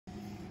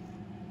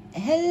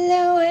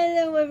Hello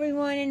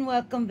everyone, and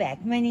welcome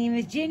back. My name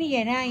is Ginny,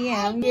 and I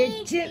am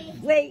your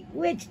Chip-Wait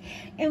Witch.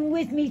 And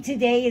with me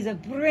today is a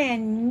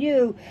brand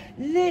new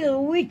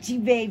little witchy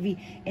baby,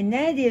 and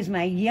that is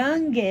my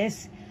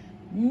youngest,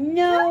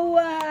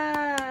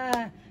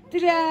 Noah.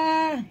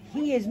 Ta-da!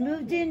 He has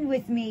moved in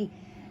with me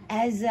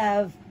as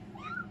of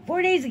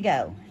 4 days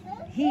ago.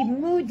 He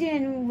moved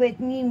in with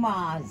me,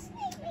 Maz.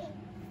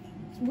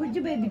 Where'd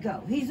the baby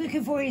go? He's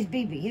looking for his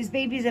baby. His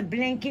baby's a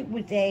blanket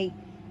with a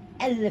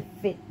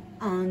elephant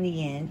on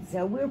the end.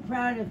 So we're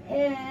proud of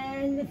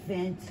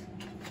elephants.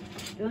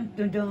 Dun,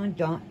 dun, dun,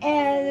 dun.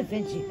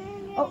 Elephants.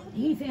 Oh,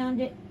 he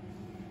found it.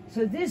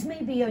 So this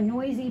may be a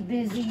noisy,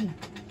 busy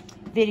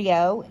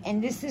video.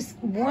 And this is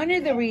one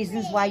of the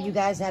reasons why you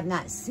guys have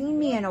not seen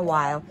me in a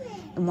while.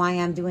 And why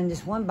I'm doing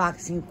this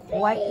unboxing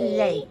quite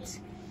late.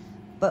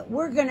 But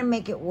we're going to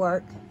make it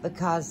work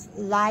because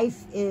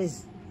life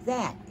is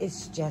that.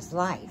 It's just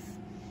life.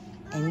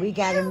 And we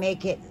got to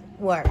make it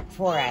work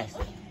for us.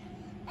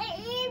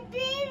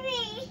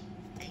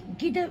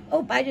 Get up.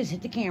 Oh, I just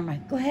hit the camera.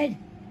 Go ahead.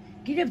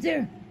 Get up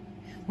there.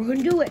 We're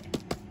going to do it.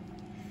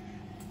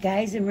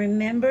 Guys, and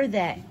remember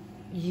that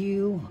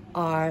you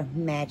are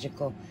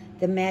magical.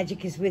 The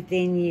magic is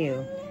within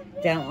you.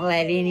 Don't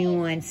let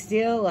anyone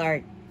steal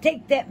or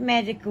take that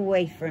magic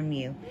away from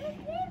you.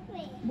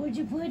 Where'd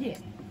you put it?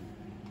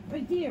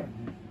 Right there.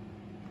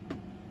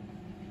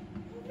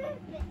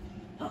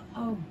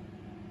 Uh-oh.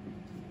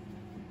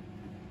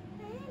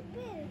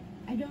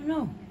 I don't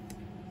know.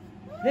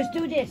 Let's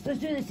do this. Let's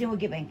do this and we'll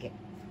get blanket.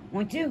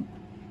 1, 2.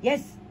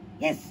 Yes.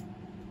 Yes.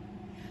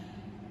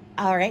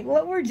 All right.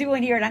 What we're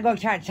doing here, and I'm going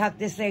to try to talk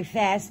this very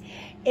fast,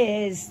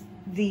 is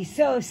the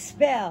So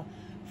Spell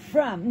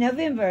from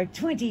November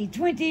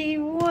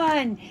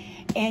 2021.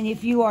 And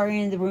if you are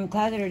in the room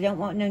closet or don't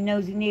want no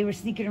nosy neighbors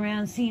sneaking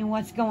around seeing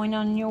what's going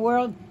on in your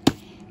world,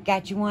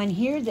 got you one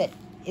here that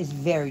is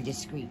very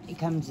discreet. It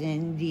comes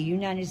in the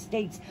United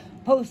States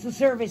Postal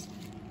Service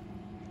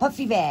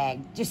puffy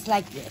bag, just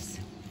like this.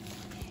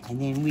 And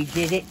then we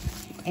did it,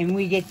 and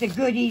we get the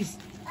goodies.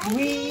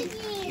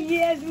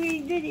 Yes,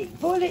 we did it.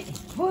 Pull it,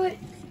 pull it.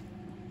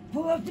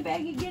 Pull up the bag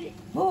and get it.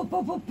 Pull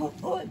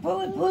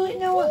it,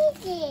 Noah.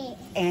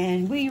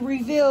 And we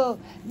reveal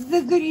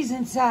the goodies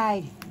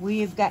inside.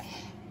 We've got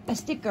a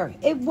sticker.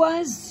 It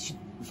was,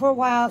 for a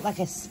while, like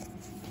a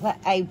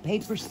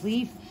paper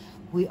sleeve.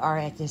 We are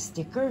at the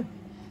sticker.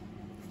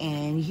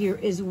 And here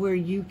is where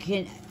you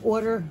can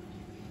order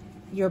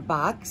your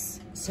box,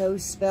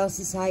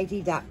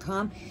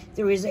 sospellsociety.com.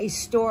 There is a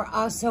store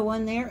also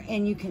on there,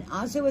 and you can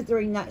also, if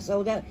they're not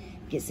sold out,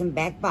 get some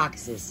back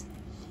boxes.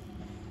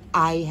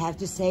 I have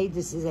to say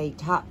this is a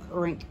top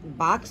ranked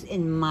box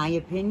in my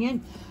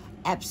opinion.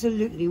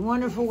 Absolutely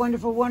wonderful,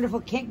 wonderful,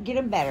 wonderful. Can't get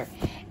them better.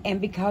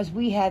 And because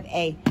we have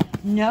a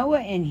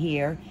Noah in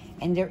here,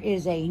 and there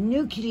is a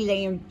new kitty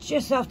laying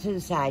just off to the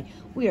side,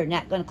 we are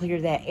not going to clear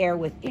that air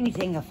with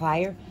anything of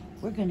fire.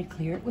 We're going to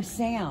clear it with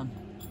sound.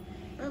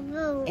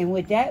 And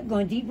with that,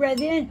 going deep breath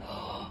in,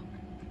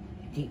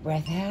 deep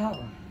breath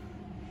out.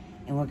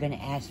 And we're going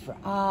to ask for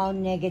all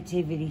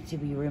negativity to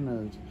be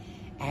removed.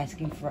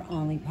 Asking for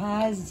only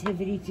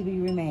positivity to be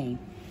remain.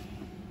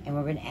 And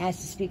we're going to ask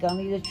to speak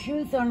only the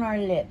truth on our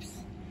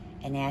lips.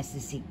 And ask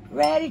to seek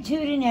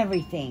gratitude in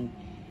everything.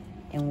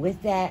 And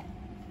with that,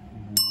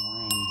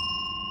 1,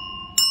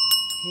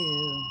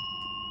 2,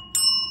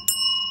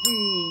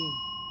 3,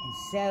 and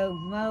so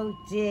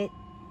mote it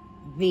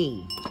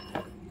be.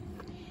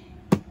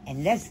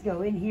 And let's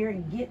go in here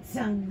and get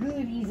some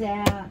goodies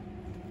out.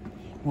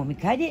 Want me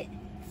to cut it?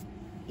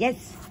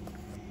 Yes.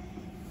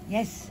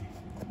 Yes.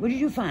 What did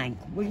you find?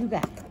 What you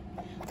got?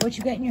 What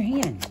you got in your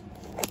hand?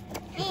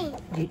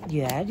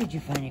 Did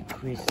you find a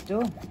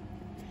crystal?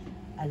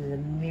 A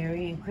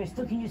Lemurian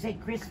crystal? Can you say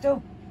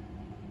crystal?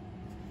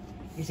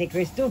 You say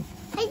crystal?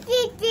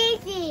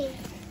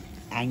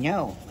 I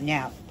know.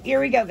 Now, here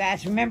we go,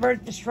 guys. Remember,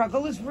 the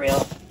struggle is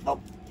real. Oh,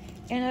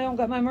 and I don't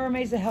got my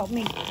mermaids to help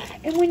me.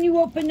 And when you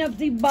open up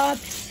the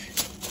box,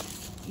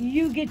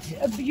 you get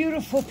a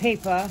beautiful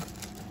paper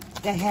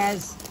that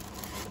has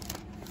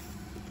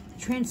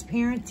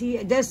transparency.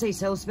 It does say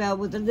So Spell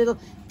with a little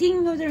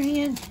ding of their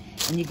hand.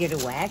 And you get a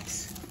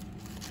wax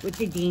with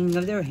the ding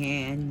of their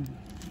hand.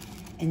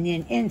 And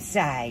then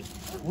inside,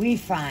 we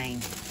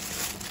find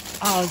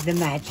all the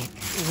magic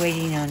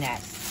waiting on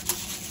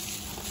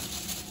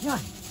us. No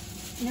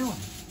one.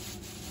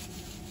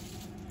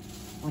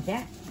 Want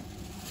that?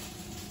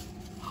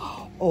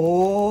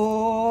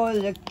 Oh,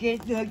 looky.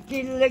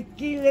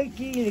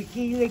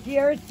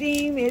 Our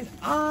theme is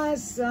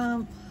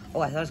awesome.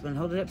 Oh, I thought I was going to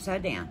hold it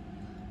upside down.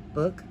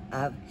 Book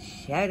of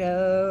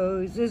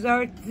Shadows is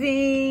our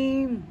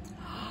theme.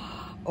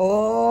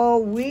 Oh,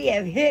 we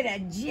have hit a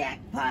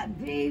jackpot,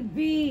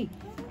 baby.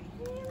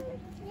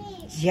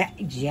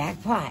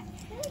 Jackpot.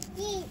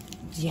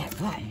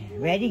 Jackpot.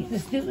 Ready?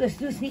 Let's do a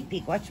sneak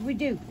peek. Watch what we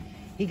do.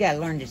 You got to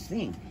learn this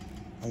thing.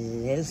 A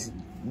little,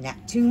 not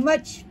too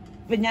much,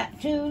 but not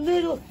too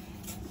little.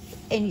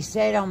 And he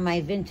said on my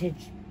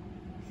vintage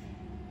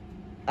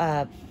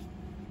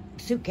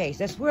suitcase.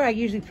 That's where I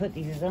usually put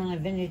these. It's on a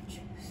vintage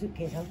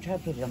suitcase. I'll try to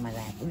put it on my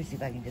lap. Let me see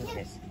if I can do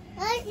this.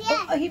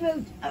 Oh, he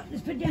moved. Oh,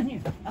 let's put it down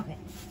here. Okay.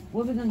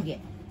 What are we going to get?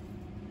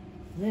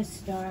 Let's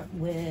start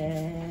with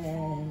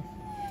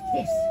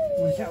this.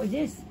 We'll start with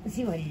this. Let's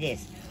see what it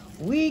is.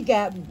 We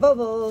got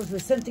bubbles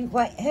with something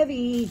quite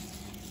heavy.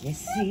 Let's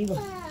see.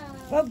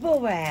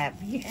 Bubble wrap.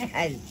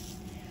 Yes.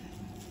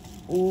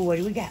 Oh, what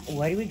do we got?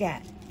 What do we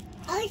got?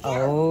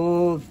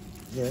 Oh,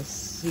 let's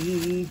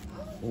see.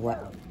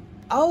 What?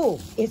 Oh,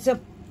 it's a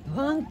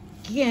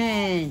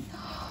pumpkin.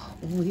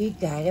 We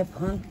got a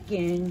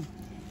pumpkin.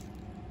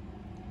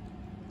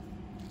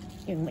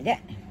 And with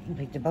that, you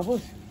pick the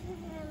bubbles.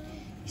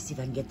 Let's see if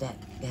I can get that.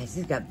 Guys,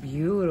 it's got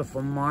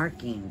beautiful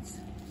markings.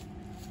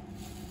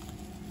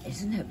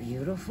 Isn't that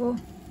beautiful?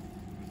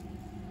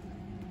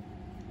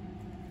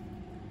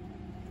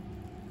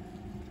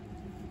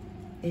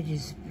 It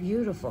is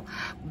beautiful.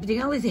 But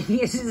the only thing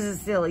is, this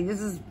is silly. This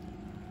is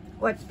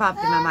what's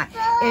popped in my mind.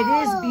 It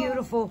is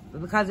beautiful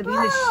because of being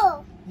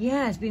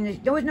the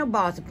there was no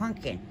ball. It's a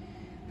pumpkin.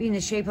 Being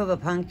the shape of a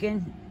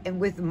pumpkin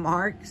and with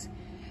marks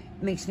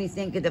makes me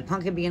think of the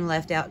pumpkin being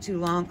left out too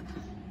long.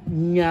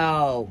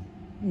 No,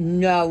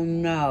 no,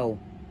 no.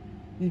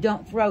 You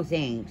don't throw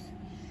things.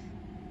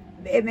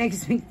 It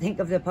makes me think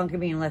of the pumpkin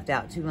being left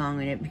out too long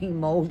and it being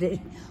molded.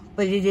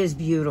 But it is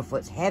beautiful.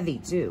 It's heavy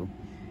too.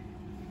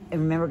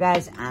 And remember,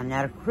 guys, I'm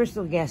not a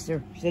crystal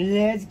guesser. So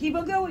let's keep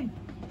on going.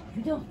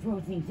 You don't throw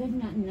things. That's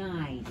not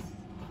nice.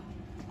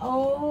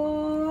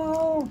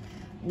 Oh,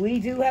 we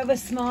do have a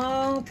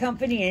small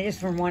company. And it is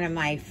from one of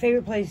my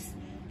favorite places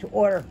to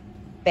order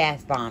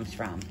bath bombs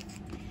from.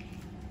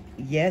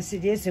 Yes,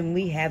 it is. And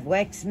we have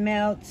wax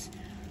melts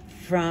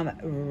from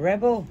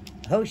Rebel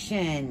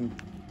Potion.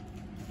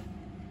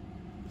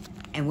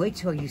 And wait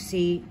till you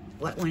see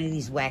what one of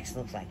these wax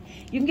looks like.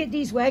 You can get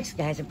these wax,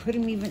 guys, and put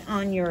them even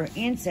on your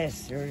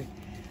ancestor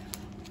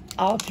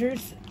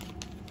altars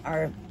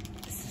or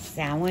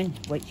Samhain.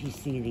 What you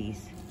see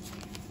these.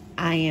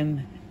 I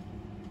am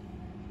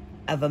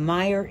of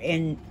admire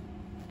and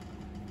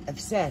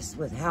obsessed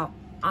with how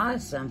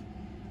awesome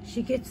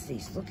she gets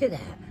these. Look at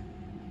that.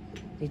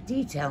 The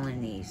detail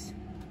in these.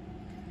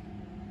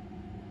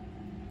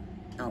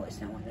 Oh, it's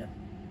not one of them.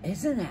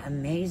 Isn't that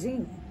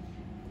amazing?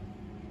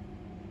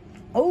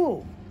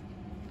 Oh,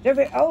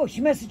 oh,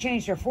 she must have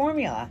changed her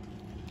formula.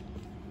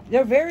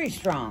 They're very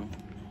strong.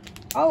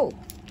 Oh,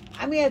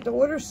 I may have to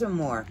order some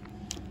more.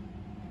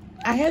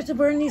 I have to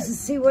burn these and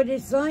see what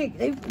it's like.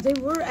 They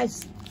were, I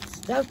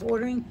stopped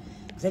ordering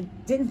because I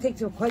didn't think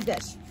they were quite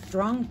that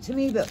strong to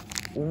me, but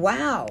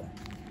wow.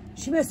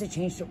 She must have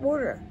changed her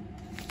order.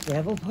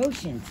 Rebel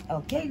Potions.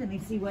 Okay, let me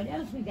see what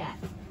else we got.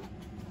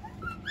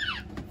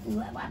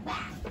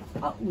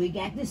 Oh, we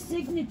got the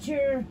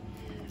signature.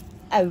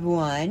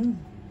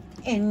 One.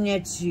 And a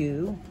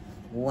two.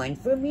 One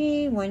for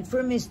me, one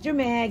for Mr.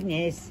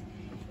 Magnus.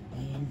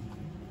 And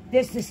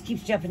this just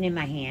keeps jumping in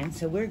my hand,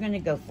 so we're going to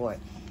go for it.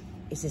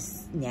 It's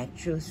a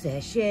natural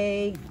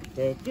sachet.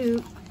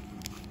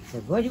 So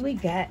what do we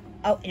got?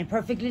 Oh, and a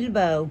perfect little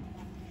bow.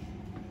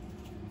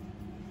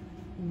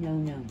 No.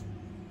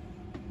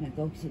 Now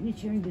go sit in the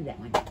chair and do that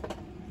one.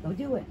 Go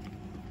do it.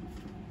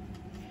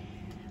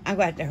 I'm going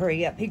to have to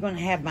hurry up. He's going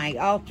to have my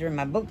altar and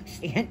my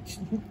bookstand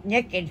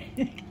naked.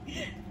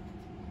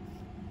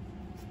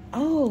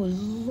 Oh,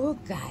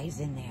 look, guys,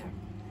 in there.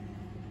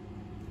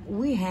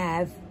 We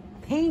have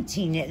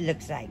painting, it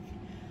looks like.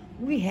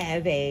 We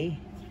have a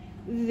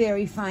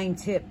very fine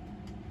tip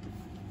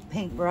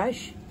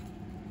paintbrush.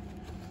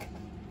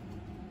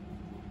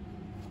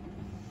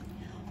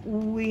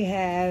 We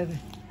have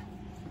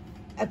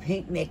a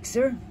paint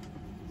mixer.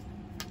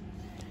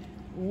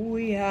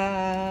 We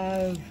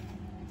have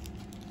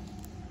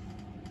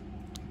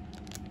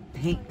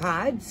paint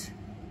pods.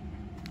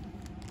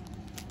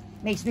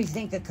 Makes me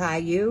think of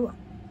Caillou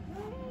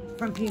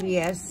from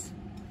PBS.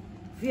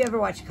 If you ever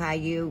watch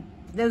Caillou,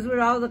 those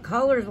were all the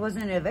colors,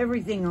 wasn't it, of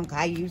everything on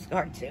Caillou's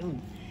cartoon.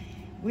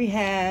 We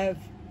have,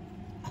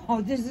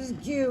 oh, this is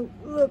cute.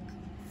 Look.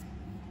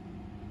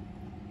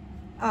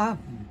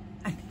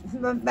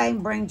 My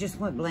brain just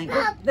went blank.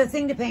 The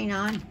thing to paint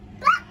on.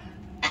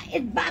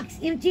 It's box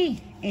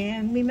empty.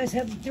 And we must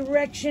have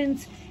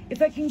directions.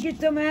 If I can get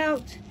them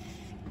out.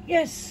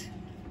 Yes.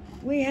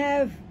 We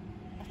have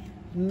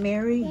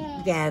Merry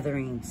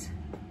Gatherings.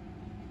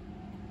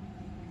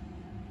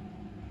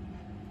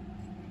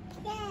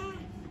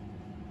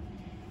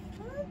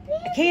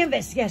 A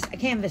canvas, yes, a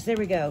canvas, there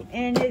we go.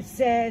 And it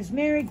says,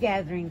 Merry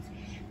Gatherings,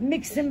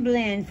 mix and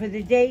blend for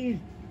the day,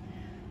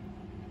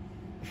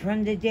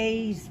 from the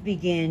days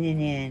begin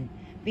and end.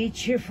 Be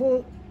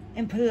cheerful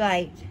and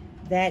polite,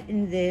 that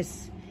in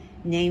this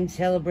named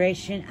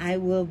celebration I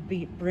will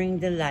bring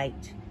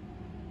delight.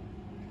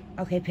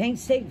 Okay, paint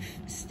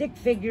stick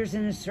figures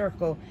in a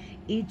circle.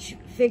 Each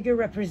figure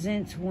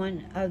represents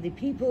one of the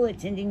people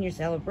attending your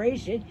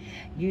celebration.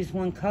 Use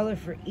one color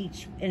for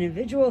each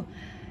individual.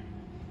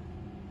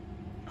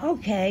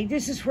 Okay,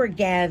 this is for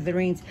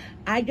gatherings.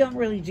 I don't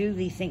really do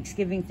the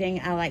Thanksgiving thing.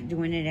 I like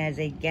doing it as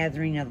a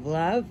gathering of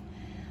love.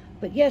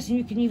 But yes,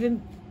 you can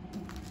even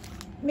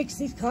mix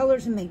these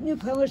colors and make new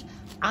colors.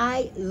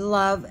 I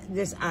love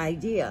this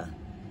idea.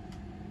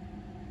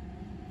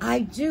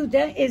 I do.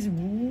 That is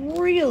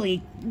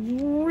really,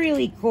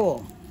 really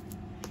cool.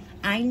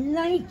 I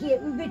like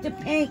it. We get to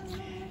paint.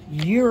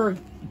 Your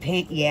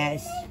paint,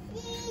 yes.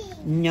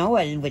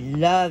 Noah would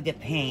love to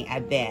paint, I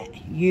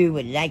bet. You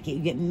would like it. You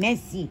get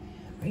messy.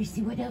 Ready,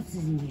 see what else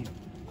is in here.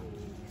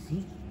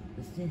 See?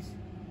 What's this?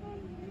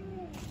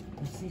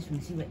 What's this?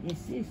 Want to see what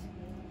this is?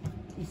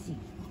 Let's see.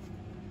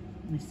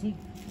 Let's see.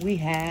 We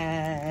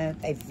have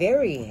a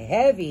very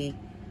heavy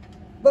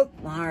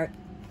bookmark.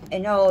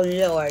 And oh,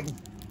 Lord.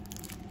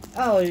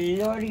 Oh,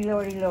 Lordy,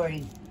 Lordy,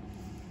 Lordy.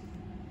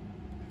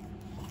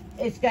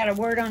 It's got a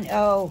word on...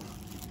 Oh.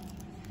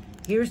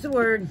 Here's the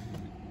word.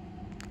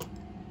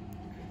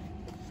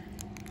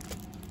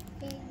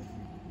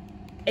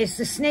 It's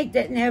the snake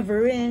that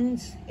never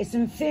ends. It's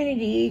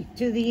infinity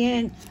to the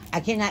end.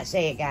 I cannot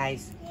say it,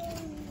 guys.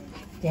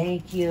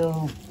 Thank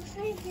you.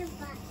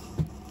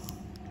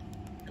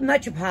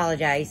 Much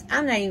apologize.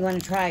 I'm not even going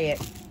to try it.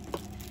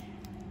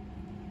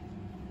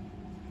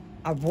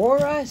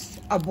 Aboros?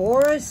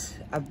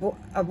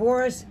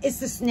 It's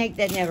the snake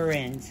that never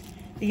ends.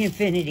 The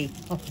infinity.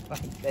 Oh my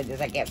goodness,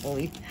 I can't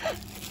believe.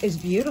 It's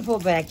beautiful,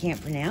 but I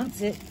can't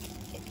pronounce it.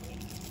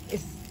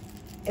 It's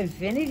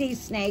infinity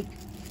snake.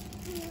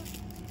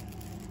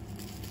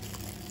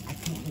 I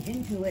can't get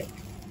into it.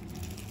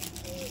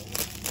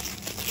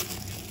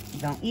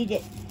 Don't eat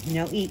it.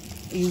 No eat.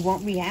 You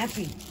won't be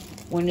happy.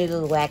 One of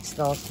the wax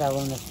dolls fell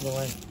on the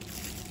floor.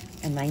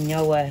 And my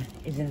Noah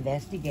is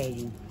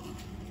investigating.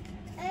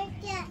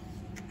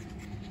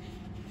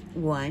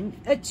 One,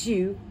 a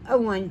two, a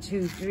 1,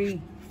 2,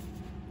 3.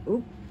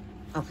 Oop.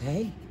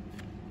 Okay.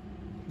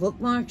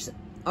 Bookmarks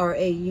are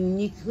a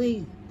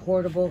uniquely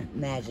portable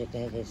magic.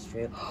 That is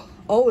true.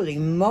 Holy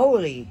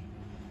moly.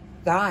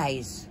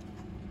 Guys,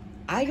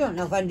 I don't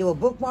know if I can do a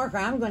bookmark or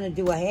I'm going to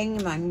do a hang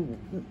in my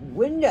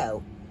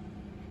window.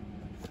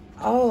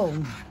 Oh,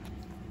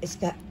 it's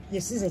got,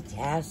 this is a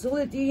tassel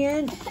at the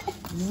end.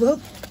 Look,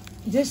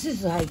 this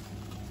is like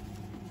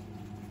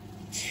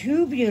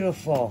too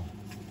beautiful.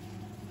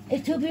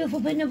 It's too beautiful,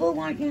 but the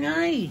bookmark can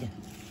hide.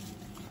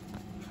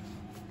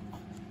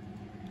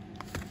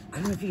 I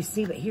don't know if you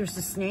see, but here's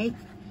the snake,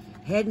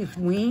 head and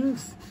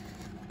wings,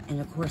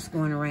 and of course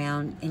going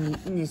around and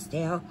eating his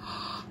tail.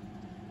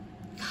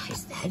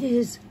 Guys, that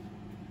is,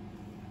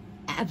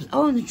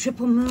 oh, and the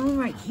triple moon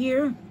right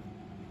here.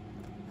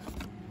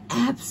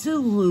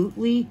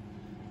 Absolutely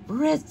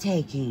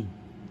breathtaking.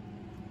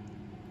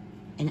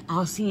 And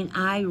I'll see an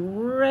eye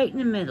right in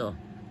the middle.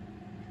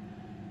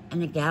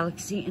 And a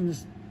galaxy in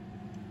this.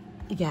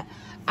 Yeah,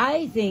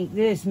 I think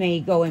this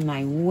may go in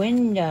my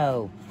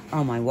window or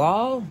on my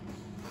wall.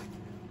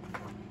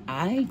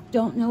 I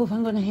don't know if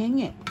I'm going to hang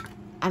it.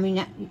 I mean,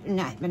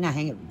 not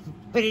hang it.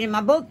 Put it in my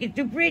book. It's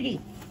too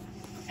pretty.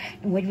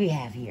 And what do we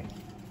have here?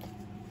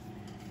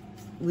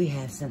 We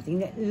have something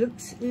that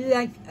looks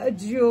like a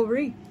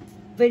jewelry,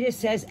 but it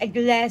says a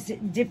glass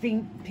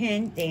dipping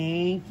pen.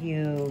 Thank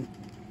you.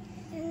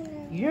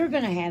 You're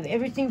going to have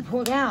everything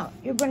pulled out.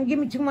 You're going to give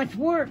me too much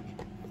work.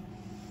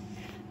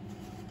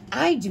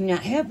 I do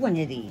not have one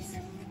of these.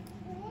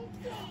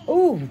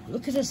 Oh,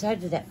 look at the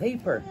side of that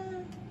paper.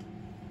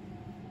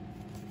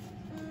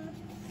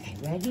 Okay,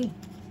 ready?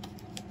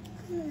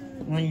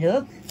 Want to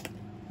look?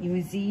 You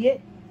will see it?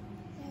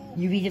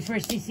 You be the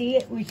first to see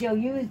it. We show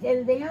you instead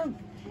of them.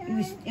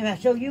 And I'll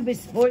show you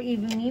before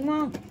even me,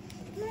 Mom.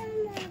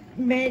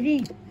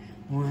 Ready?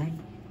 1,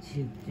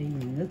 2, 3.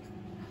 Look.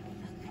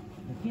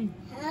 Looking.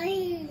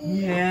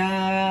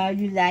 Yeah,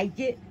 you like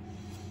it?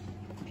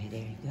 Okay, there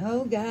you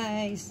go,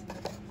 guys.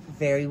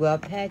 Very well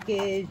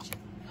packaged.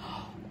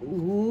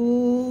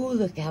 Ooh,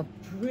 look how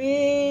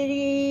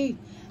pretty.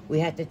 We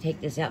have to take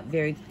this out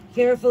very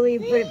carefully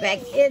and put it back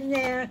in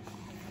there.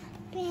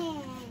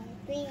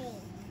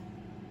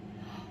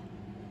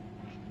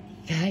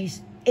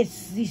 Guys,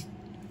 it's this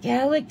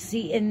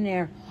galaxy in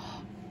there.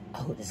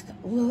 Oh,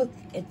 look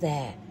at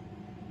that.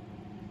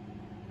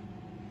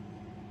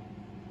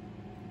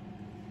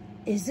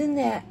 Isn't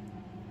that...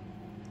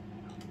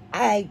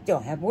 I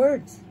don't have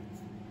words.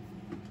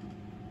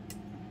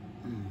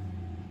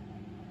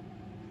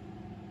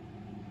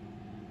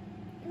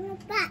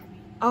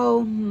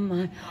 Oh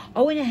my.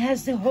 Oh, and it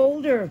has the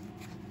holder.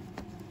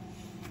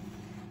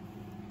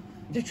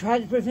 To try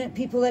to prevent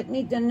people like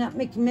me from not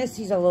making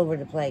messes all over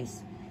the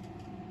place.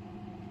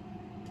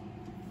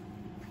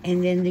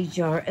 And then the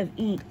jar of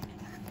ink.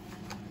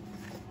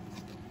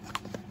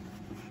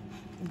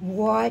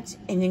 What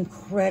an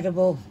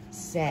incredible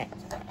set.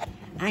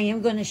 I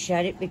am going to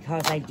shut it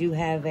because I do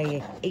have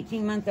a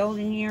 18-month-old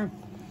in here.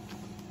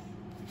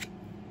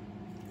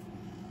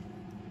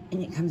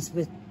 And it comes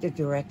with the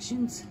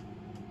directions.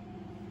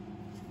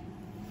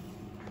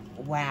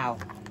 Wow.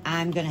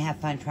 I'm going to have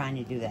fun trying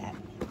to do that.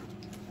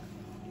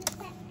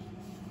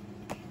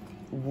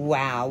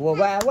 Wow.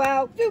 Wow.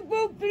 Wow.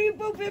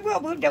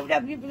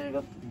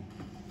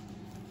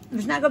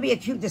 There's not going to be a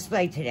cute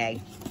display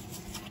today.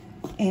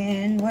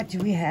 And what do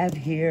we have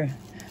here?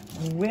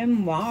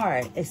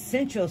 Grimoire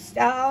Essential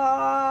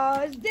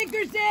Stars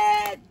sticker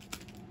set.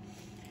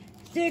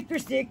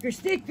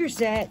 Sticker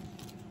set.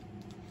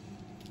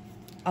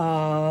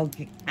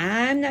 Okay,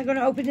 I'm not going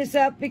to open this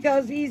up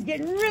because he's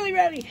getting really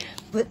ready.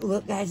 But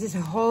look, guys, it's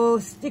a whole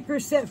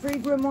sticker set for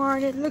Grimoire,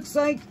 and it looks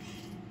like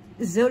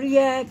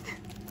Zodiac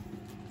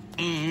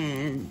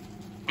and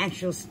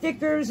actual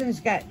stickers, and it's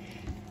got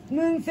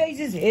moon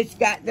phases. It's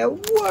got the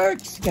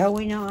works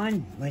going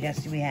on. What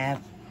else do we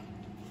have?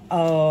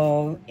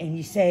 Oh, and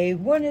you say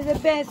one of the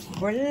best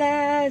for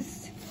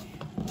last.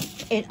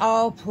 It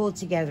all pulled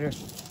together.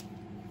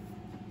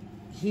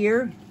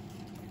 Here,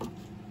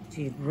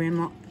 to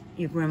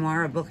your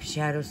Grimoire Book of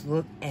Shadows,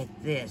 look at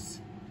this.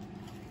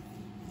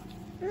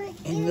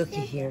 And look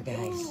at here,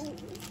 guys.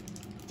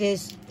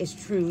 This is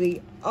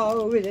truly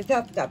over the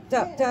top.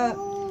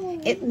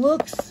 It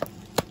looks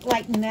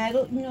like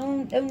metal.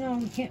 No,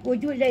 we can't. We'll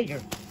do it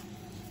later.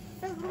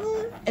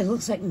 It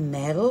looks like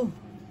metal,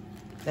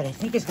 but I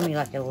think it's going to be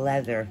like a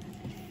leather.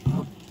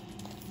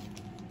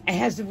 It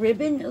has the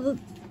ribbon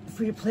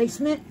for your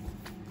placement.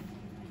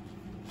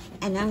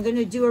 And I'm going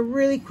to do a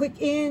really quick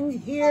end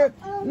here.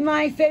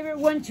 My favorite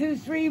 1, 2,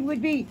 3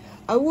 would be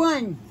a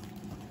 1,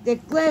 the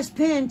glass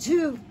pen,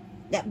 2,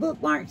 that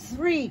bookmark,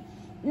 3.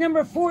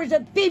 Number 4 is a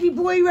baby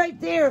boy right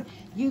there.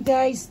 You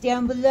guys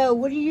down below,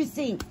 what do you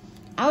think?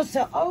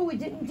 Also, oh, we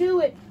didn't do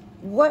it.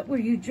 What were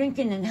you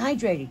drinking and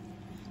hydrating?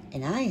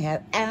 And I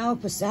have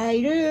apple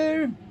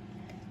cider.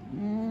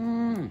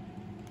 I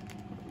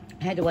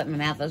had to wipe my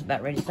mouth. I was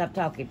about ready to stop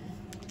talking.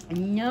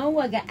 And no,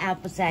 I got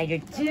apple cider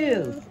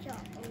too.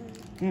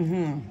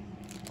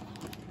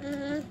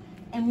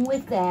 And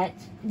with that,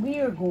 we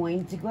are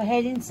going to go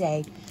ahead and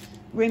say,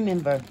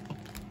 remember,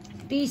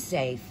 be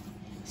safe,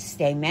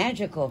 stay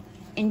magical,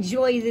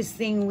 enjoy this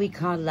thing we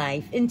call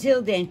life.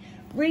 Until then,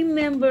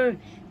 remember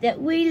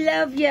that we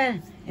love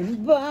you,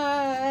 and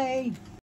bye.